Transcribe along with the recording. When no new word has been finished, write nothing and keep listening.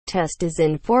test is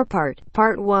in 4-part,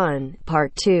 Part 1,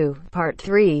 Part 2, Part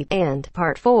 3, and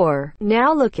Part 4.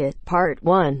 Now look at Part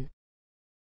 1.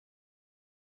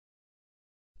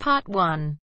 Part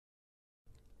 1.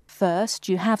 First,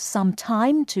 you have some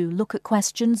time to look at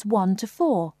questions 1 to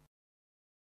 4.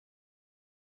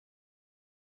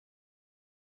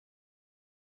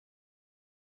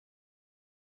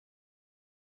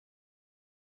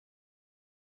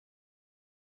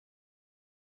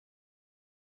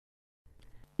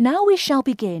 Now we shall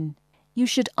begin. You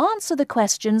should answer the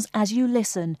questions as you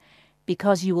listen,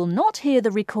 because you will not hear the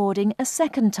recording a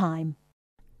second time.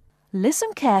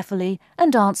 Listen carefully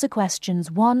and answer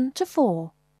questions 1 to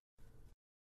 4.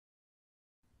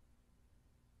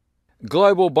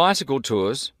 Global Bicycle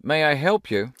Tours, may I help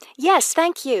you? Yes,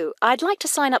 thank you. I'd like to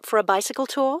sign up for a bicycle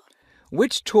tour.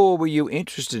 Which tour were you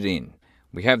interested in?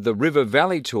 We have the River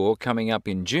Valley Tour coming up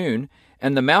in June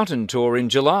and the Mountain Tour in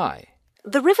July.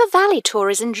 The River Valley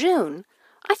tour is in June.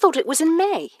 I thought it was in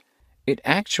May. It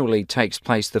actually takes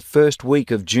place the first week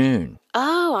of June.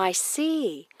 Oh, I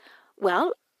see.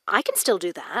 Well, I can still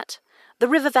do that. The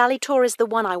River Valley tour is the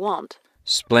one I want.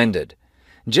 Splendid.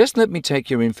 Just let me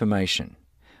take your information.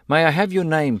 May I have your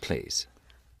name, please?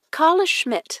 Carla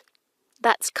Schmidt.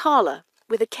 That's Carla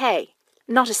with a K,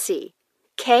 not a C.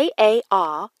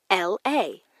 K-A-R-L-A.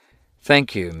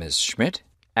 Thank you, Ms. Schmidt.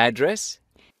 Address?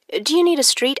 Do you need a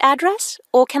street address,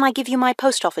 or can I give you my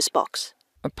post office box?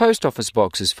 A post office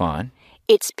box is fine.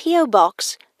 It's P.O.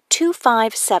 Box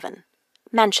 257,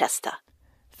 Manchester.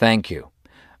 Thank you.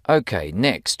 OK,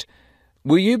 next.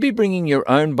 Will you be bringing your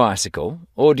own bicycle,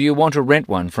 or do you want to rent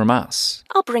one from us?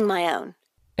 I'll bring my own.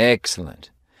 Excellent.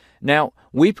 Now,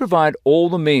 we provide all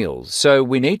the meals, so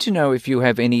we need to know if you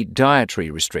have any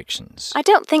dietary restrictions. I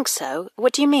don't think so.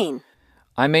 What do you mean?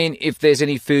 I mean, if there's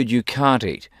any food you can't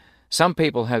eat. Some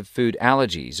people have food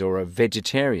allergies or are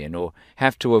vegetarian or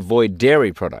have to avoid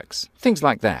dairy products, things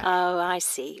like that. Oh, I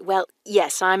see. Well,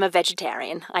 yes, I'm a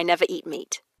vegetarian. I never eat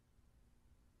meat.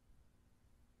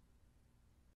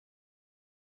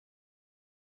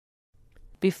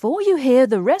 Before you hear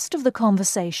the rest of the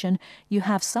conversation, you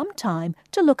have some time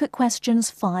to look at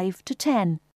questions 5 to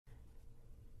 10.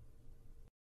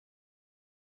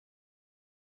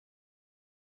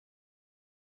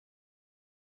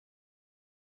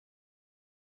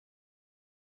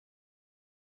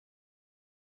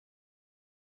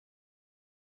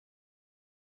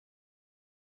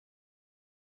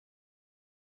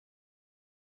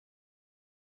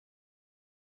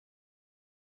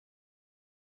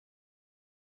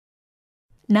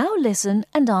 Now listen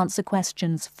and answer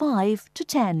questions 5 to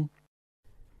 10.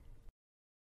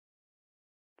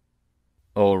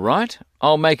 All right,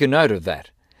 I'll make a note of that.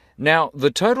 Now, the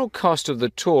total cost of the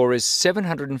tour is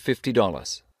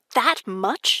 $750. That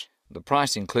much? The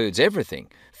price includes everything.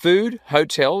 Food,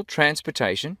 hotel,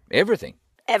 transportation, everything.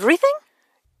 Everything?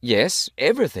 Yes,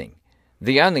 everything.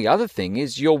 The only other thing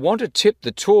is you'll want to tip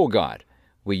the tour guide.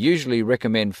 We usually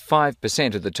recommend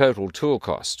 5% of the total tour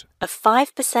cost. A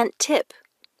 5% tip.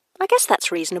 I guess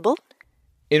that's reasonable.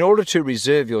 In order to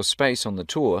reserve your space on the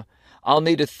tour, I'll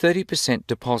need a 30%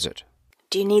 deposit.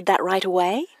 Do you need that right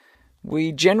away?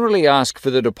 We generally ask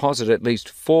for the deposit at least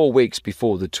 4 weeks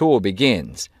before the tour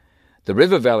begins. The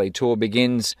River Valley tour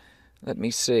begins,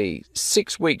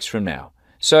 6 weeks from now.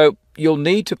 So you'll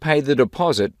need to pay the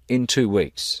deposit in 2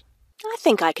 weeks. I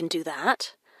think I can do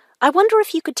that. I wonder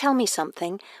if you could tell me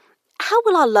something. How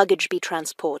will our luggage be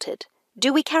transported?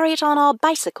 Do we carry it on our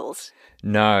bicycles?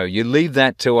 No, you leave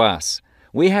that to us.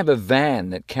 We have a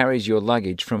van that carries your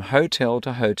luggage from hotel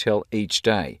to hotel each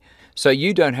day, so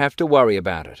you don't have to worry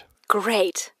about it.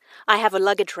 Great. I have a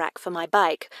luggage rack for my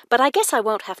bike, but I guess I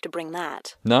won't have to bring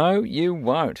that. No, you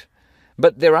won't.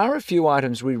 But there are a few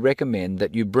items we recommend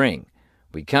that you bring.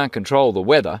 We can't control the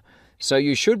weather, so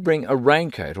you should bring a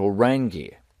raincoat or rain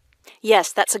gear.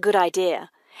 Yes, that's a good idea.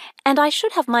 And I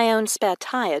should have my own spare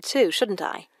tyre too, shouldn't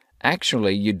I?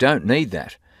 Actually, you don't need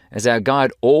that, as our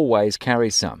guide always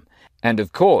carries some. And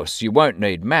of course, you won't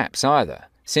need maps either,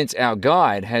 since our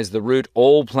guide has the route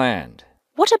all planned.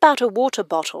 What about a water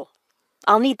bottle?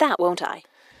 I'll need that, won't I?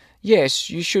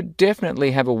 Yes, you should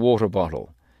definitely have a water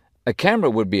bottle. A camera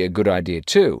would be a good idea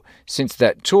too, since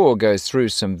that tour goes through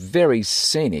some very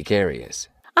scenic areas.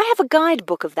 I have a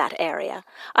guidebook of that area.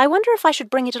 I wonder if I should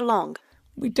bring it along.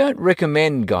 We don't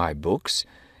recommend guidebooks.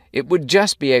 It would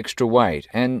just be extra weight,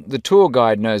 and the tour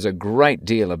guide knows a great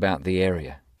deal about the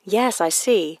area. Yes, I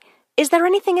see. Is there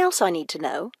anything else I need to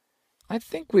know? I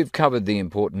think we've covered the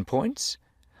important points.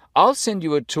 I'll send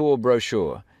you a tour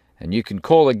brochure, and you can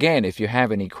call again if you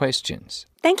have any questions.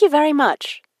 Thank you very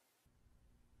much.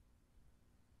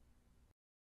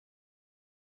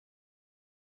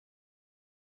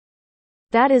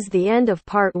 That is the end of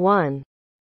part 1.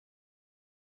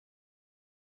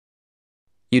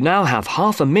 You now have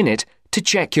half a minute to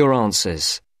check your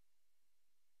answers.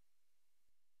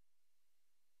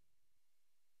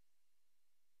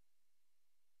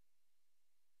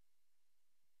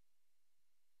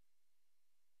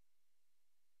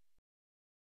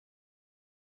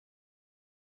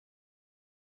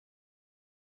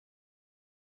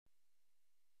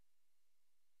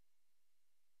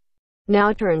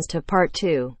 Now turns to part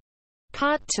 2.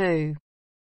 Part 2.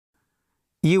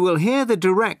 You will hear the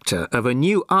director of a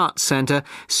new arts centre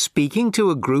speaking to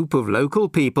a group of local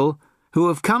people who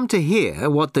have come to hear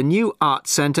what the new arts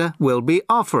centre will be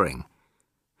offering.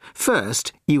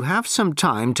 First, you have some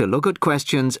time to look at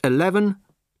questions 11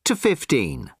 to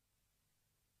 15.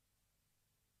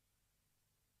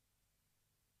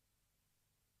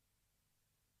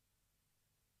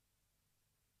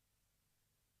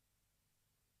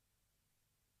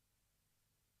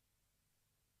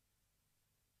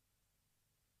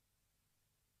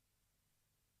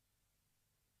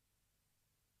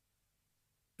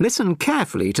 Listen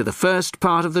carefully to the first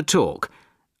part of the talk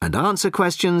and answer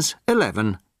questions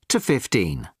 11 to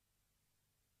 15.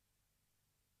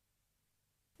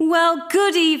 Well,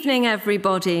 good evening,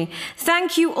 everybody.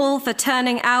 Thank you all for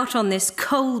turning out on this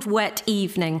cold, wet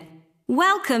evening.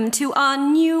 Welcome to our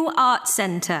new art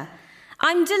centre.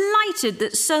 I'm delighted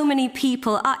that so many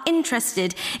people are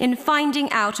interested in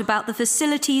finding out about the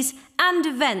facilities and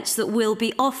events that we'll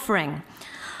be offering.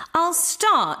 I'll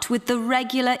start with the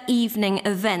regular evening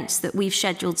events that we've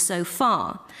scheduled so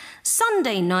far.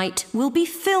 Sunday night will be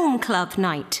film club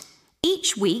night.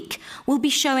 Each week we'll be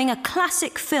showing a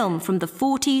classic film from the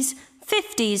 40s,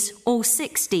 50s or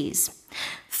 60s.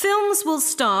 Films will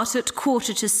start at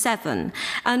 6:45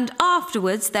 and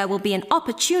afterwards there will be an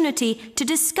opportunity to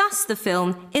discuss the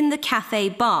film in the cafe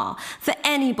bar for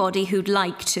anybody who'd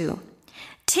like to.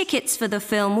 Tickets for the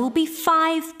film will be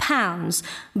 £5,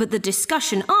 but the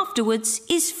discussion afterwards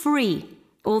is free,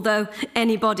 although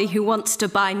anybody who wants to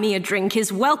buy me a drink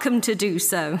is welcome to do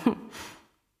so.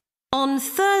 On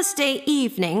Thursday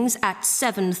evenings at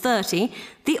 7:30,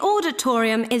 the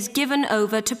auditorium is given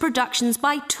over to productions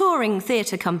by touring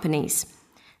theatre companies.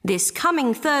 This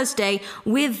coming Thursday,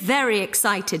 we're very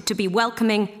excited to be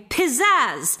welcoming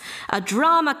Pizzazz, a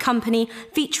drama company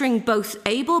featuring both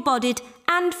able-bodied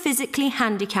and physically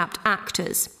handicapped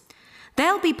actors.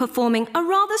 They'll be performing a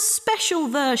rather special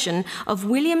version of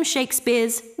William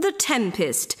Shakespeare's The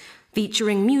Tempest,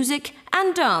 featuring music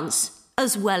and dance,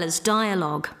 as well as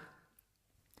dialogue.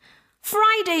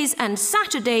 Fridays and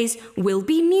Saturdays will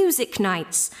be music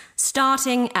nights,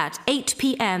 starting at 8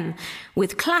 p.m,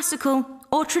 with classical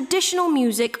or traditional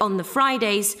music on the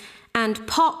Fridays and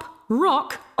pop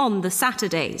rock on the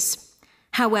Saturdays.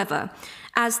 However,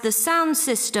 as the sound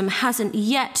system hasn't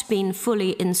yet been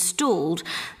fully installed,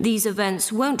 these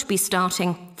events won't be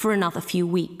starting for another few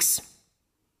weeks.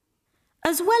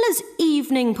 As well as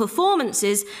evening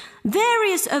performances,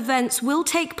 various events will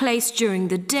take place during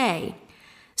the day.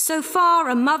 So far,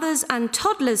 a mothers and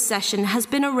toddlers session has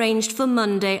been arranged for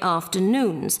Monday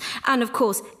afternoons, and of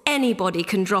course, anybody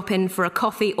can drop in for a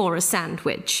coffee or a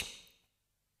sandwich.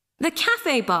 The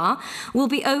cafe bar will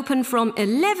be open from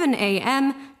 11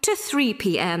 a.m. to 3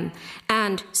 p.m.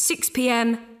 and 6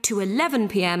 p.m. to 11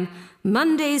 p.m.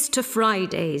 Mondays to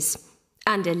Fridays,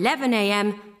 and 11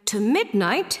 a.m. to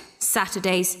midnight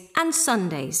Saturdays and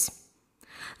Sundays.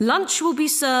 Lunch will be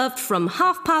served from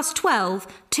 12:30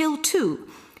 till 2,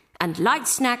 and light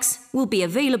snacks will be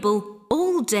available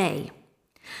all day.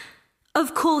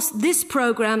 Of course, this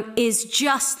programme is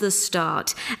just the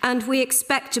start, and we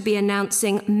expect to be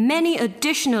announcing many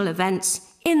additional events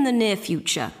in the near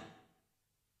future.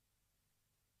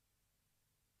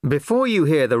 Before you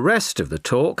hear the rest of the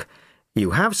talk,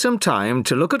 you have some time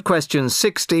to look at questions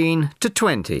 16 to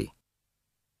 20.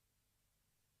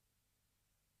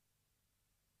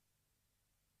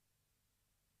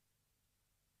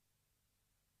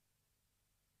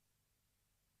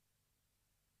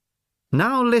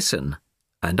 Now listen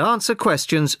and answer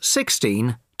questions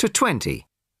 16 to 20.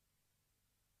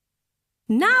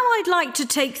 Now I'd like to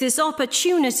take this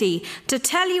opportunity to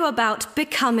tell you about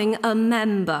becoming a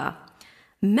member.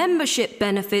 Membership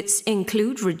benefits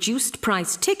include reduced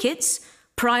price tickets,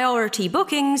 priority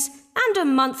bookings, and a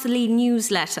monthly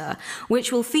newsletter,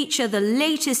 which will feature the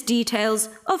latest details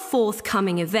of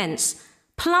forthcoming events,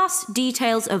 plus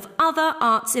details of other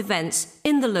arts events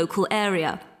in the local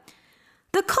area.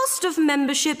 The cost of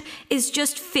membership is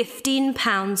just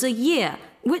 £15 a year,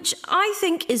 which I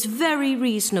think is very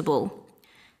reasonable.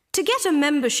 To get a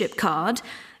membership card,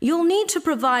 you'll need to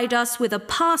provide us with a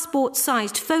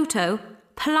passport-sized photo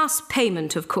plus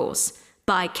payment, of course,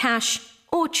 by cash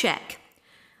or cheque.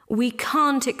 We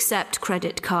can't accept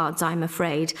credit cards, I'm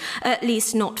afraid, at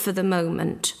least not for the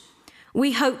moment.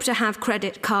 We hope to have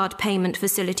credit card payment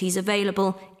facilities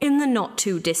available in the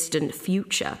not-too-distant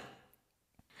future.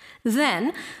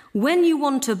 Then, when you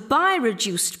want to buy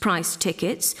reduced-price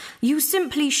tickets, you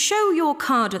simply show your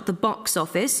card at the box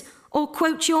office or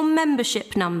quote your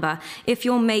membership number if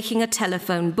you're making a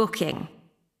telephone booking.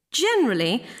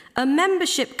 Generally, a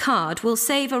membership card will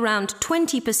save around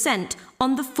 20%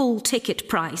 on the full ticket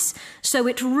price, so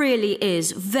it really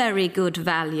is very good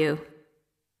value.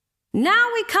 Now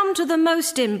we come to the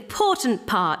most important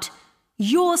part,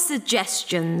 your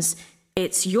suggestions.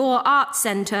 It's your art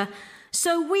centre,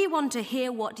 so we want to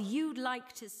hear what you'd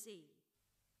like to see.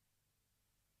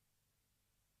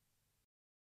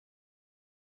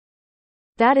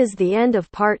 That is the end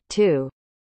of part 2.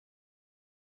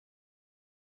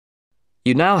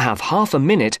 You now have half a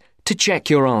minute to check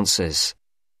your answers.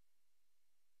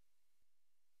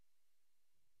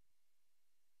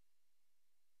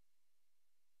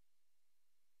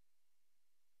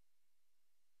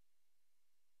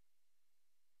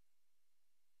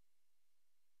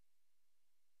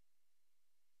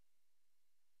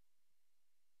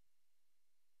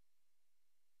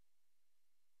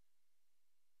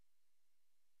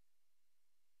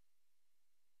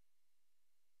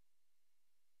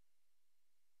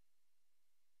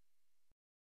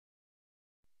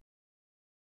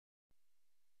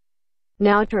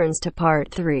 Now turns to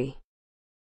part 3.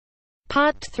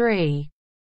 Part 3.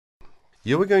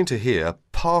 You are going to hear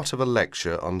part of a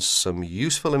lecture on some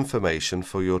useful information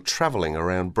for your travelling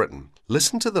around Britain.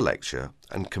 Listen to the lecture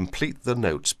and complete the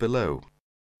notes below.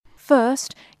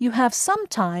 First, you have some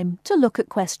time to look at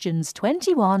questions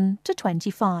 21 to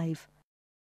 25.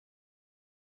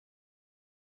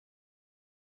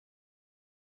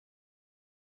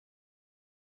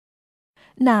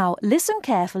 Now, listen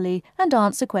carefully and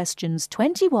answer questions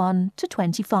 21 to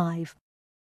 25.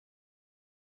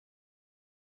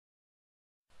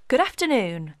 Good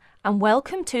afternoon and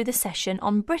welcome to the session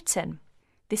on Britain.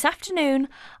 This afternoon,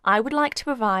 I would like to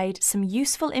provide some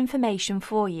useful information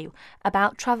for you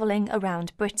about travelling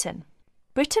around Britain.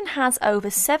 Britain has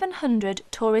over 700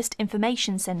 tourist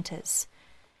information centres.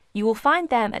 You will find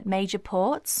them at major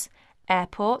ports,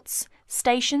 airports,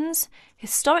 stations,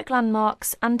 historic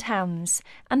landmarks and towns,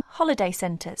 and holiday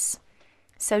centres.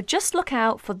 So just look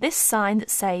out for this sign that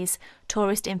says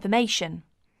Tourist Information.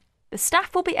 The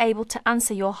staff will be able to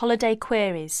answer your holiday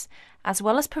queries, as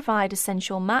well as provide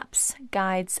essential maps,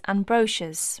 guides and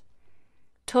brochures.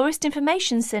 Tourist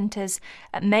information centres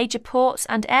at major ports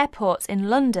and airports in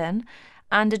London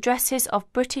and addresses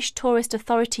of British Tourist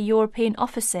Authority European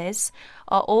offices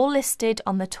are all listed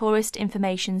on the Tourist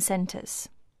Information Centres.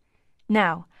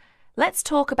 Now, let's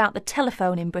talk about the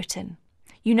telephone in Britain.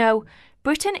 You know,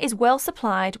 Britain is well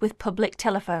supplied with public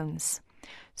telephones.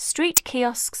 Street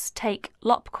kiosks take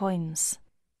lop coins.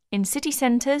 In city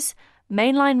centres,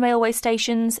 mainline railway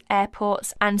stations,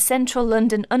 airports and central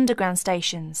London underground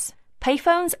stations,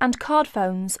 payphones and card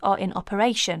phones are in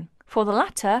operation. For the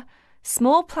latter,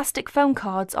 small plastic phone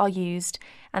cards are used,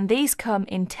 and these come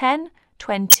in 10,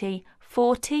 20,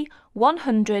 40,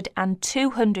 100 and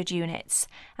 200 units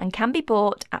and can be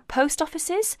bought at post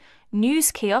offices,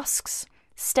 news kiosks,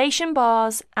 station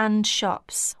bars and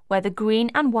shops where the green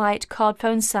and white card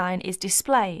phone sign is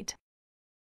displayed.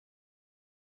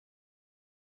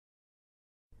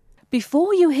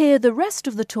 Before you hear the rest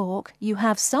of the talk, you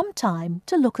have some time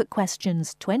to look at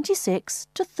questions 26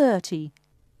 to 30.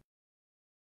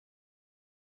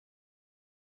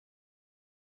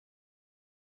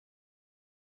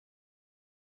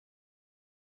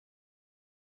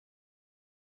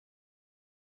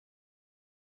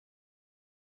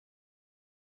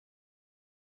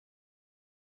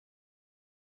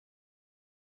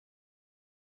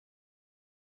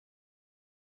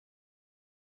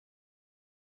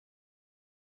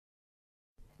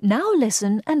 Now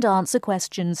listen and answer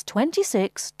questions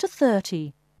 26 to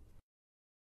 30.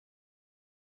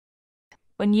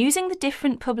 When using the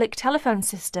different public telephone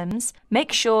systems,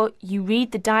 make sure you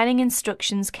read the dialling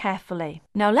instructions carefully.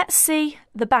 Now let's see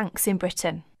the banks in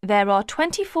Britain. There are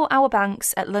 24-hour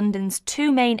banks at London's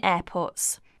two main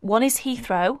airports. One is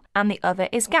Heathrow and the other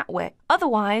is Gatwick.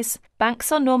 Otherwise,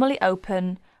 banks are normally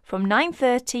open from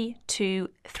 9:30 to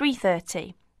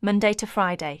 3:30, Monday to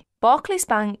Friday. Barclays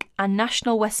Bank and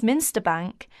National Westminster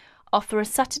Bank offer a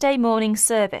Saturday morning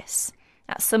service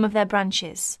at some of their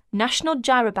branches. National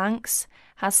Gyrobanks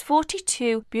has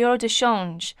 42 bureaux de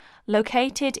change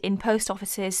located in post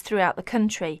offices throughout the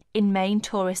country in main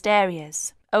tourist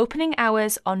areas. Opening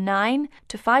hours are 9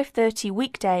 to 5:30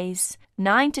 weekdays,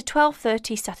 9 to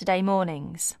 12:30 Saturday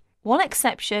mornings. One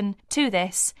exception to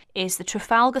this is the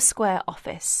Trafalgar Square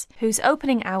office, whose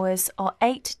opening hours are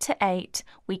 8 to 8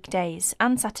 weekdays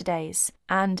and Saturdays,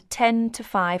 and 10 to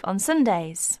 5 on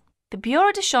Sundays. The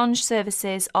Bureau de Change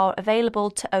services are available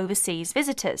to overseas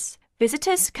visitors.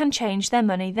 Visitors can change their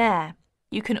money there.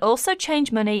 You can also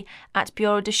change money at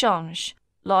Bureau de Change,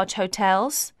 large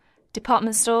hotels,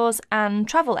 department stores and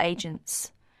travel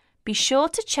agents. Be sure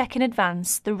to check in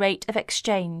advance the rate of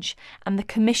exchange and the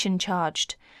commission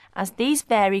charged, as these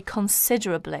vary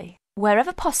considerably.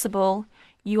 Wherever possible,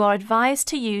 you are advised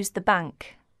to use the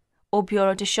bank or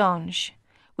Bureau de Change,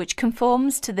 which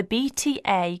conforms to the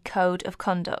BTA Code of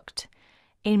Conduct.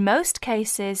 In most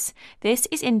cases, this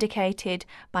is indicated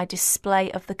by display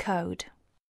of the code.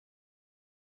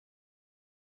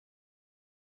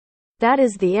 That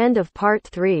is the end of part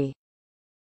 3.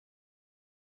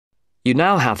 You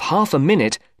now have half a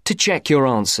minute to check your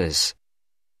answers.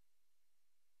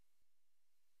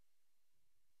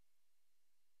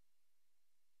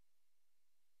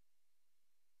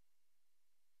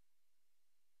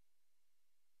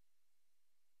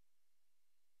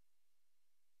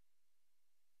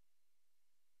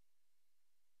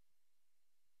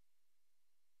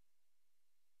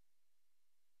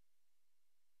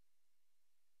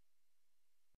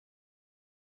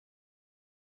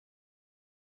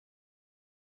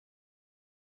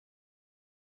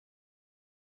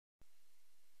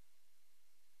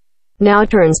 Now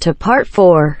turns to part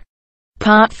 4.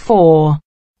 Part 4.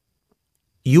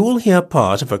 You will hear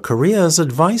part of a careers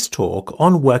advice talk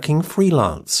on working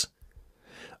freelance.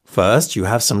 First, you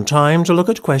have some time to look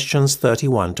at questions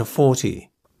 31 to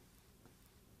 40.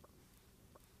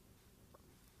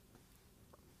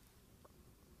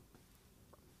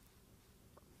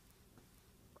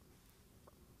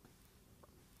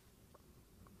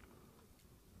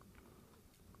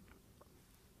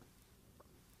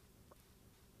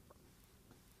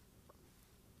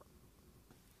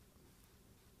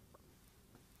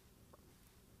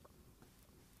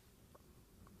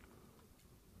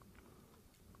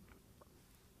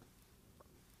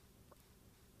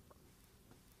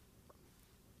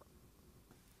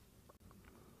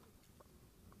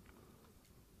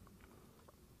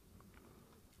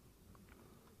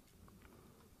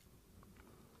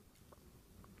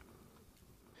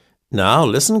 Now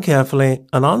listen carefully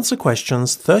and answer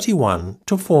questions 31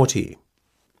 to 40.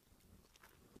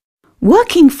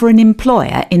 Working for an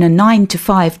employer in a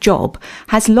 9-to-5 job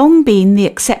has long been the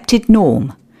accepted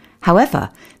norm. However,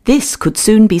 this could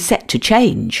soon be set to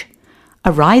change.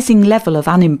 A rising level of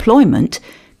unemployment,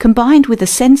 combined with a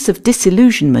sense of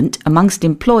disillusionment amongst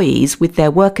employees with their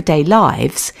workaday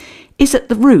lives, is at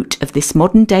the root of this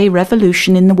modern-day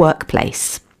revolution in the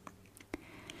workplace.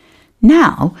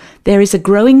 Now, there is a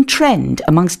growing trend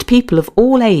amongst people of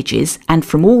all ages and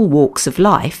from all walks of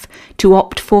life to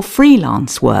opt for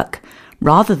freelance work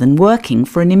rather than working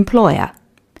for an employer.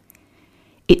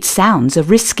 It sounds a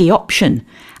risky option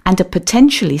and a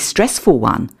potentially stressful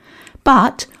one,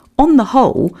 but on the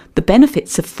whole, the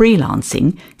benefits of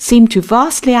freelancing seem to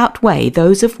vastly outweigh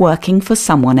those of working for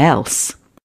someone else.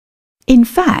 In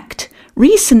fact,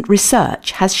 recent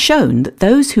research has shown that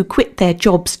those who quit their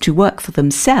jobs to work for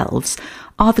themselves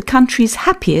are the country's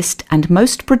happiest and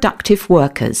most productive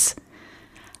workers.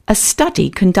 A study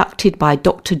conducted by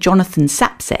Dr. Jonathan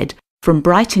Sapsed from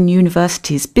Brighton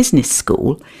University's Business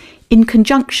School, in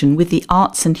conjunction with the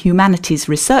Arts and Humanities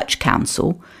Research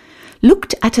Council,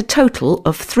 looked at a total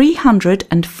of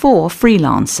 304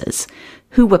 freelancers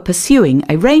who were pursuing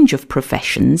a range of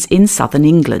professions in southern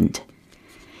England.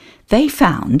 They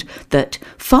found that,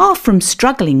 far from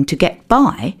struggling to get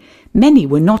by, many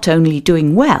were not only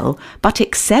doing well, but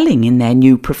excelling in their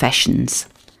new professions.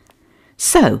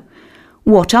 So,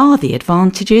 what are the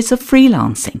advantages of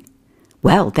freelancing?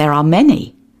 Well, there are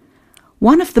many.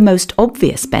 One of the most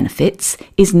obvious benefits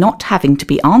is not having to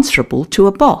be answerable to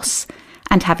a boss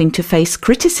and having to face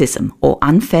criticism or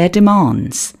unfair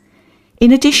demands.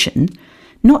 In addition,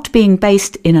 not being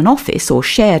based in an office or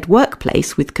shared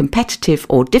workplace with competitive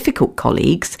or difficult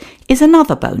colleagues is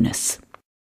another bonus.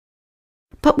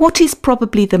 But what is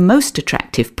probably the most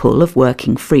attractive pull of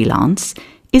working freelance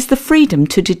is the freedom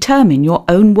to determine your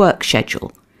own work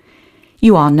schedule.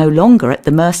 You are no longer at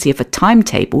the mercy of a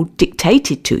timetable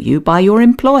dictated to you by your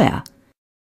employer.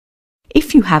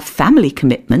 If you have family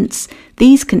commitments,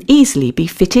 these can easily be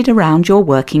fitted around your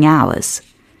working hours.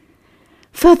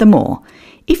 Furthermore,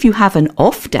 if you have an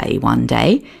off day one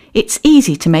day, it's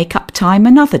easy to make up time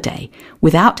another day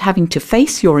without having to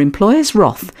face your employer's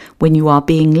wrath when you are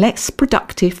being less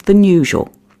productive than usual.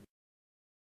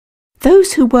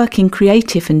 Those who work in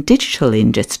creative and digital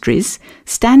industries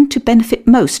stand to benefit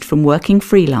most from working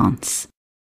freelance.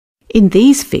 In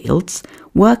these fields,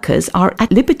 workers are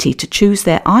at liberty to choose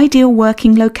their ideal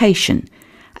working location,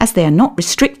 as they are not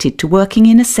restricted to working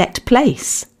in a set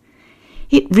place.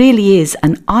 It really is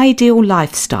an ideal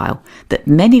lifestyle that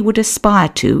many would aspire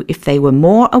to if they were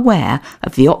more aware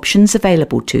of the options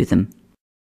available to them.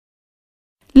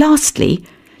 Lastly,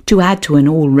 to add to an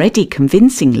already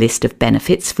convincing list of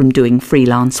benefits from doing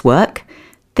freelance work,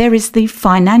 there is the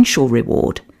financial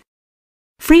reward.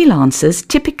 Freelancers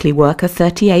typically work a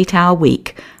 38-hour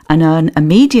week and earn a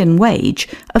median wage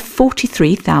of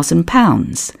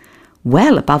 £43,000,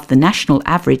 well above the national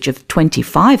average of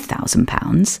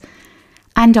 £25,000,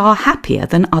 and are happier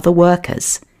than other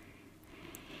workers.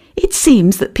 It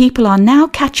seems that people are now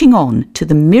catching on to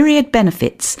the myriad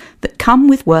benefits that come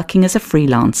with working as a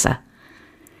freelancer.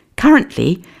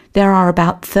 Currently, there are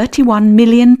about 31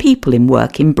 million people in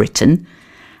work in Britain,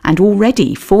 and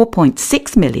already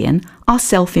 4.6 million are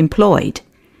self-employed,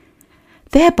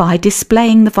 thereby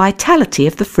displaying the vitality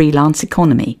of the freelance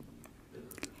economy.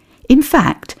 In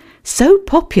fact, so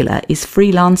popular is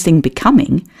freelancing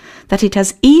becoming that it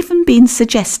has even been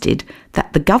suggested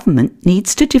that the government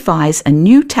needs to devise a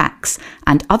new tax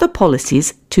and other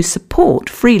policies to support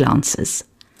freelancers.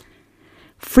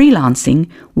 Freelancing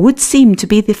would seem to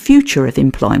be the future of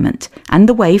employment and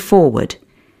the way forward.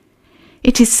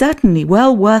 It is certainly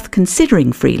well worth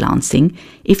considering freelancing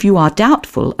if you are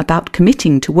doubtful about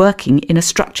committing to working in a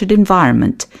structured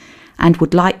environment and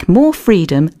would like more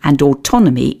freedom and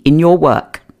autonomy in your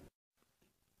work.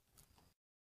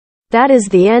 That is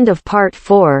the end of part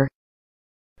 4.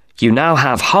 You now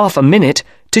have half a minute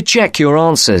to check your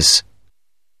answers.